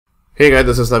Hey guys,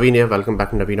 this is Naveen here. Welcome back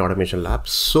to Naveen Automation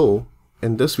Labs. So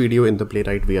in this video in the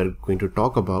Playwright, we are going to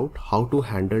talk about how to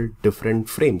handle different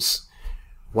frames.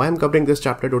 Why I'm covering this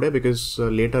chapter today? Because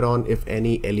later on, if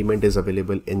any element is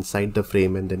available inside the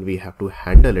frame and then we have to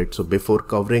handle it. So before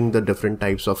covering the different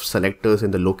types of selectors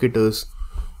and the locators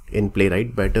in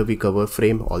Playwright, better we cover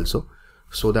frame also,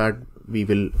 so that we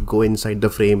will go inside the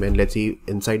frame and let's see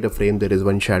inside the frame there is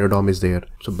one shadow DOM is there.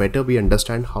 So better we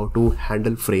understand how to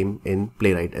handle frame in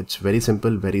Playwright. It's very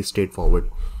simple, very straightforward.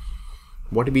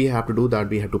 What we have to do that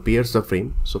we have to pierce the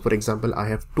frame. So for example, I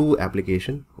have two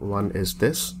applications. One is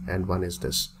this and one is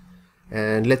this.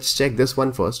 And let's check this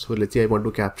one first. So let's say I want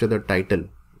to capture the title,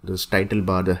 this title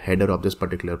bar, the header of this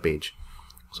particular page.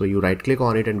 So you right click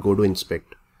on it and go to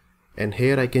inspect. And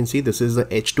here I can see this is the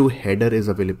H2 header is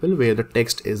available where the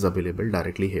text is available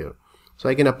directly here. So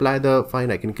I can apply the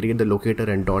fine, I can create the locator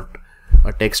and dot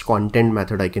a text content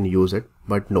method, I can use it,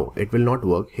 but no, it will not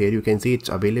work. Here you can see it's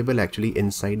available actually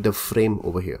inside the frame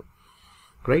over here,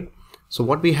 right? So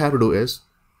what we have to do is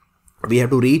we have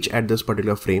to reach at this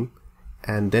particular frame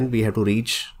and then we have to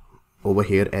reach over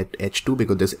here at H2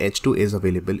 because this H2 is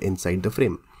available inside the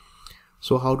frame.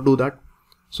 So how to do that?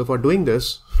 So for doing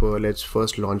this, let's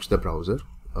first launch the browser.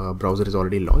 Browser is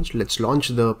already launched. Let's launch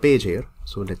the page here.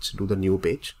 So let's do the new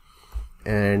page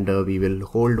and we will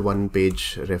hold one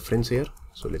page reference here.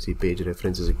 So let's see, page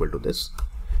reference is equal to this.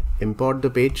 Import the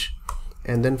page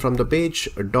and then from the page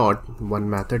dot one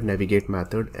method, navigate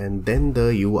method, and then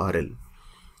the URL.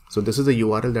 So this is the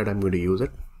URL that I'm going to use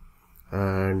it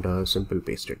and simple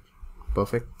paste it.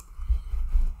 Perfect.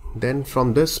 Then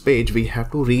from this page we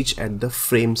have to reach at the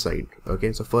frame side.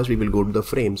 Okay, so first we will go to the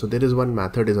frame. So there is one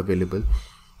method is available.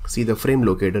 See, the frame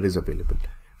locator is available.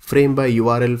 Frame by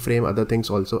URL, frame, other things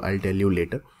also I'll tell you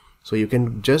later. So you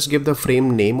can just give the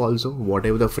frame name also,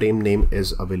 whatever the frame name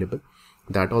is available,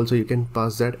 that also you can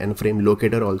pass that, and frame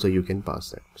locator also you can pass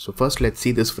that. So first let's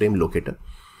see this frame locator,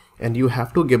 and you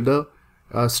have to give the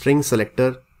string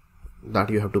selector that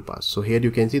you have to pass. So here you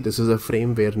can see this is a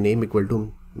frame where name equal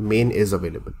to main is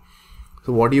available.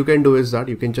 So what you can do is that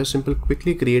you can just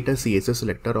quickly create a Css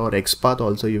selector, or Xpath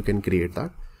also you can create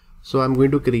that. So I'm going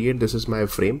to create, this is my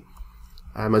frame.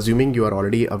 I'm assuming you are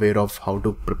already aware of how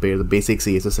to prepare the basic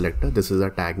Css selector. This is a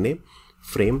tag name,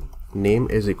 frame name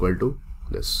is equal to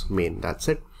this main, that's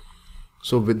it.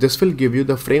 So with this will give you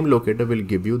the frame locator, will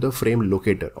give you the frame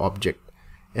locator object.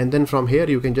 And then from here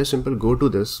you can just go to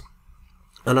this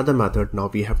another method. Now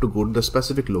we have to go to the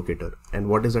specific locator, and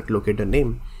what is that locator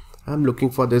name? I'm looking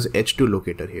for this H2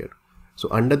 locator here. So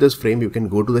under this frame you can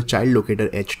go to the child locator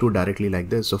H2 directly like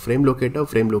this. So frame locator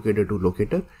to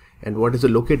locator, and what is the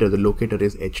locator? The locator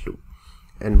is H2.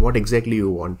 And what exactly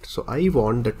you want? So I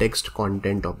want the text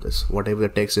content of this, whatever the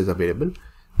text is available,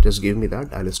 just give me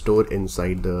that. I'll store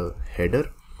inside the header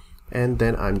and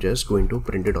then I'm just going to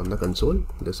print it on the console.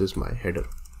 This is my header.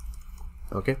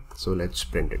 Okay, so let's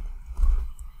print it.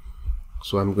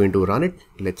 So I'm going to run it.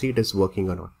 Let's see it is working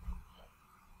or not.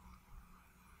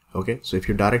 Okay, so if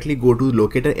you directly go to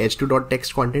locator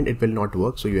h2.text content, it will not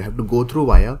work. So you have to go through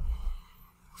via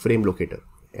frame locator.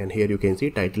 And here you can see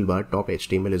title bar top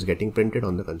HTML is getting printed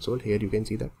on the console. Here you can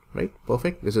see that, right?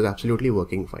 Perfect. This is absolutely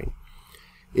working fine.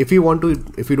 If you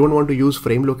don't want to use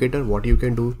frame locator, what you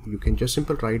can do, you can just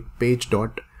write page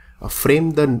dot a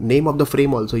frame, the name of the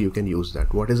frame also you can use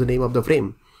that. What is the name of the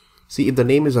frame? See, if the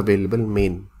name is available,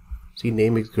 main. See,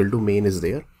 name is equal to main is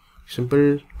there.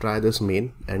 Simple, try this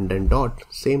main and then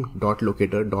same dot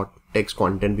locator dot text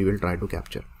content we will try to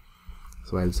capture.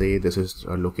 So I'll say this is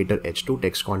a locator H2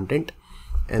 text content,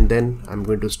 and then I'm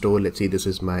going to store, let's see, this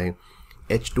is my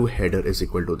H2 header is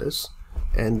equal to this,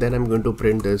 and then I'm going to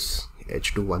print this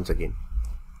H2 once again.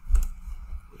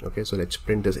 Okay, so let's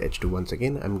print this H2 once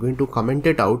again. I'm going to comment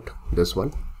it out, this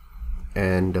one,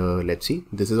 and let's see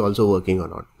this is also working or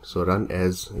not. So run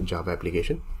as Java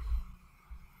application.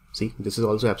 See, this is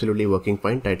also absolutely working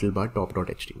fine, title bar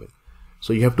top.html.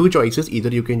 So you have two choices, either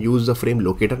you can use the frame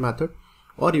locator method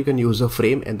or you can use the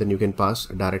frame and then you can pass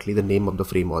directly the name of the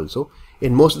frame also.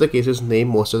 In most of the cases, name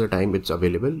most of the time it's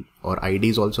available, or ID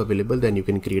is also available, then you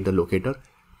can create the locator.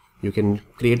 You can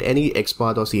create any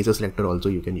Xpath or Css Selector also,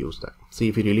 you can use that. See,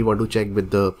 if you really want to check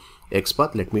with the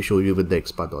Xpath, let me show you with the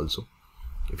Xpath also.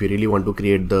 If you really want to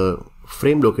create the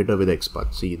frame locator with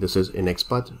Xpath, see, this is in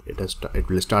Xpath, it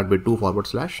will start with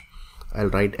 2/. I'll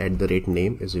write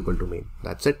 @name is equal to main.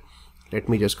 That's it. Let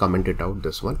me just comment it out,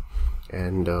 this one,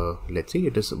 and let's see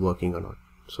it is working or not.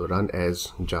 So run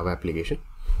as Java application.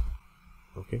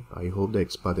 Okay, I hope the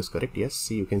Xpath is correct. Yes,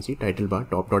 see, you can see title bar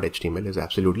top.html is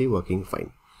absolutely working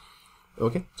fine.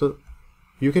 Okay, so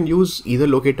you can use either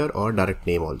locator or direct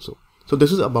name also. So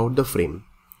this is about the frame.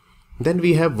 Then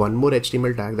we have one more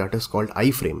HTML tag that is called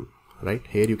iFrame, right?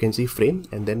 Here you can see frame,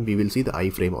 and then we will see the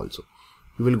iFrame also.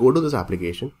 We will go to this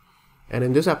application, and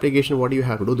in this application what you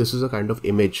have to do, this is a kind of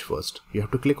image first. You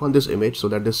have to click on this image so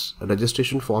that this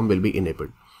registration form will be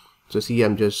enabled. So see,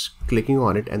 I'm just clicking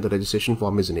on it and the registration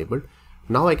form is enabled.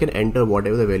 Now I can enter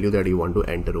whatever the value that you want to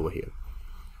enter over here.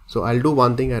 So I'll do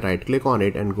one thing, I right click on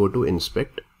it and go to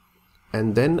inspect,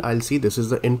 and then I'll see this is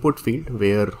the input field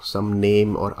where some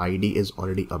name or ID is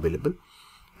already available,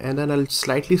 and then I'll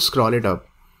slightly scroll it up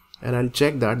and I'll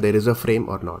check that there is a frame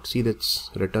or not. See, that's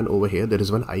written over here, there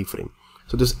is one iframe.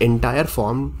 So this entire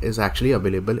form is actually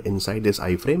available inside this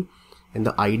iframe and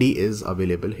the ID is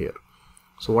available here.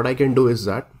 So what I can do is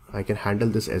that I can handle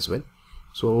this as well.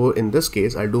 So in this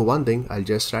case, I'll do one thing, I'll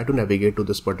just try to navigate to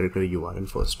this particular URL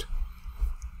first.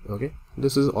 Okay,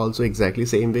 this is also exactly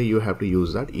same way you have to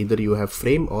use that. Either you have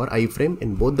frame or iframe,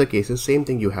 in both the cases same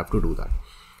thing, you have to do that.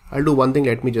 I'll do one thing,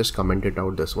 let me just comment it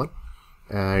out, this one,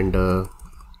 and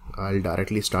I'll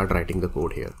directly start writing the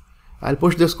code here. I'll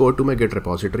push this code to my Git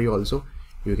repository also.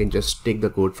 You can just take the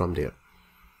code from there,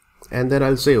 and then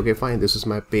I'll say okay fine, this is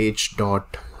my page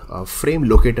dot frame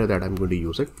locator that I'm going to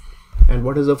use it. And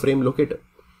what is the frame locator?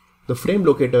 The frame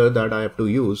locator that I have to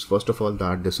use, first of all,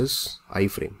 that this is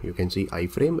iframe. You can see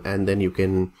iframe, and then you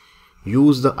can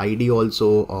use the ID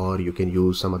also, or you can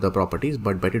use some other properties,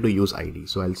 but better to use ID.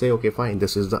 So I'll say okay fine,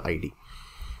 this is the ID,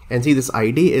 and see this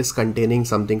ID is containing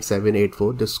something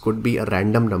 784. This could be a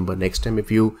random number. Next time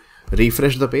if you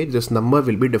refresh the page, this number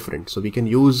will be different. So we can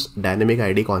use dynamic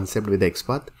ID concept with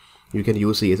Xpath. You can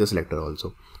use Css Selector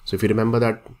also. So if you remember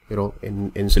that, you know,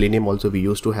 in Selenium also we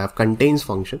used to have contains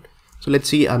function. So let's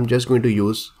see, I'm just going to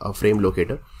use a frame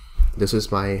locator. This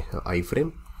is my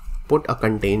iframe. Put a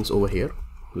contains over here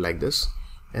like this,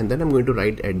 and then I'm going to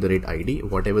write @ID,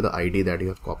 whatever the ID that you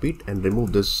have copied, and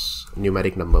remove this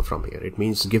numeric number from here. It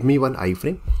means give me one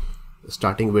iframe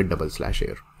starting with //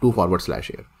 here, 2 /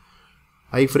 here.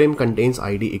 iframe contains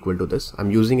ID equal to this.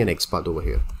 I'm using an Xpath over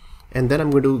here, and then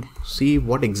I'm going to see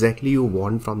what exactly you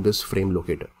want from this frame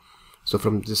locator. So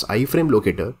from this iframe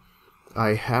locator,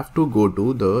 I have to go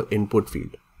to the input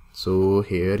field. So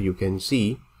here you can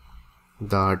see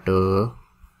that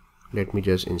let me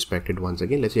just inspect it once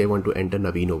again. Let's say I want to enter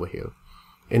Naveen over here.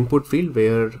 Input field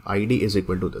where ID is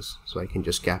equal to this. So I can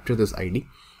just capture this ID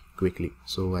quickly.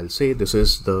 So I'll say this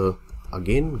is the,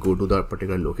 again, go to the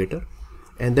particular locator,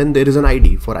 and then there is an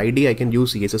ID. For ID I can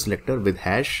use Css Selector with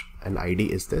hash, and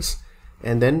ID is this,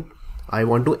 and then I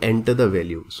want to enter the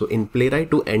value. So in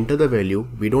Playwright, to enter the value,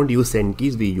 we don't use send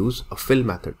keys, we use a fill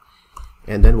method.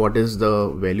 And then what is the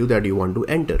value that you want to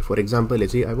enter? For example,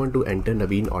 let's say I want to enter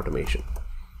Naveen automation,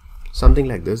 something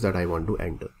like this that I want to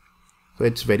enter. So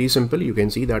it's very simple. You can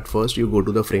see that first you go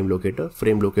to the frame locator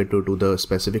to the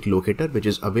specific locator which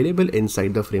is available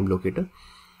inside the frame locator.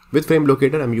 With frame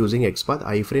locator, I'm using Xpath.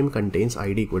 iframe contains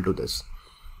ID equal to this,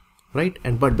 right?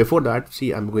 And but before that,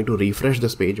 see, I'm going to refresh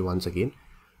this page once again.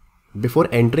 Before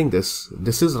entering this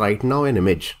is right now an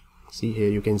image. See here,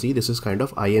 you can see this is kind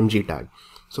of img tag.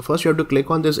 So first you have to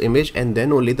click on this image, and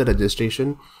then only the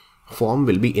registration form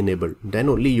will be enabled. Then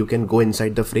only you can go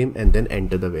inside the frame and then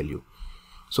enter the value.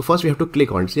 So first we have to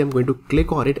click on it. See, I'm going to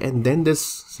click on it, and then this,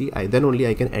 see, then only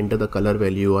I can enter the color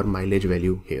value or mileage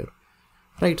value here,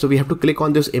 right? So we have to click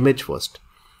on this image first.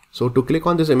 So to click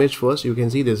on this image first, you can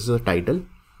see this is a title,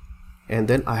 and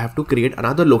then I have to create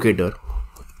another locator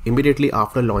immediately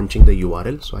after launching the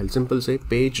URL. So I'll simply say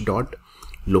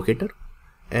page.locator,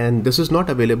 and this is not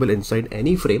available inside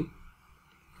any frame.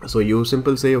 So you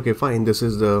simply say okay fine, this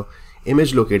is the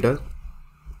image locator,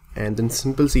 and then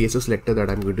simple CSS selector that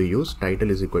I'm going to use,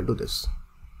 title is equal to this,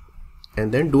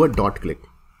 and then do a dot click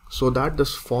so that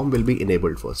this form will be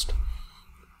enabled first,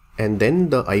 and then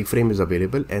the iframe is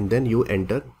available, and then you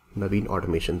enter Naveen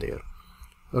automation there.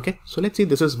 Okay, so let's see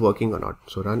this is working or not.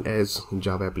 So run as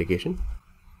Java application.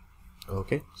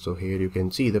 Okay, so here you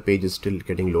can see the page is still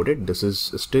getting loaded. This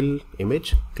is still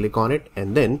image. Click on it,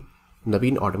 and then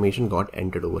Naveen automation got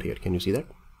entered over here. Can you see that?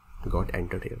 Got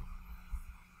entered here.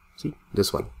 See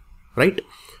this one, right?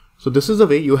 So this is the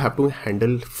way you have to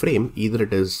handle frame. Either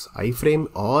it is iframe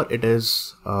or it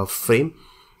is frame.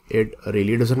 It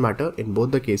really doesn't matter. In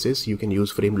both the cases, you can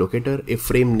use frame locator. If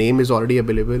frame name is already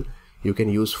available, you can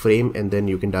use frame, and then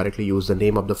you can directly use the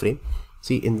name of the frame.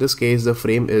 See, in this case, the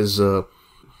frame is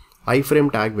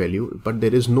iframe tag value, but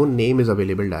there is no name is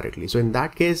available directly. So in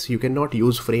that case, you cannot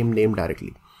use frame name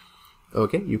directly.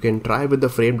 Okay, you can try with the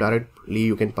frame directly.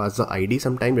 You can pass the ID.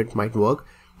 Sometimes it might work,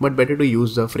 but better to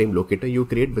use the frame locator you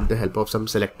create with the help of some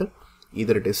selector.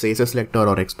 Either it is Css Selector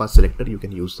or Xpath Selector, you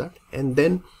can use that. And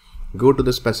then go to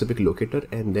the specific locator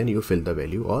and then you fill the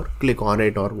value or click on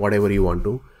it or whatever you want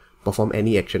to perform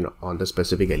any action on the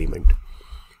specific element.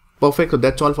 Perfect. So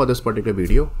that's all for this particular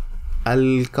video.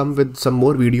 I'll come with some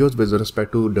more videos with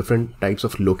respect to different types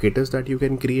of locators that you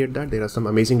can create. There are some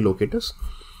amazing locators.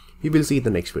 We will see in the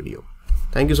next video.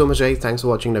 Thank you so much, guys. Thanks for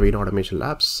watching Naveen Automation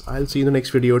Labs. I'll see you in the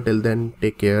next video. Till then,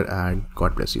 take care and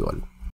God bless you all.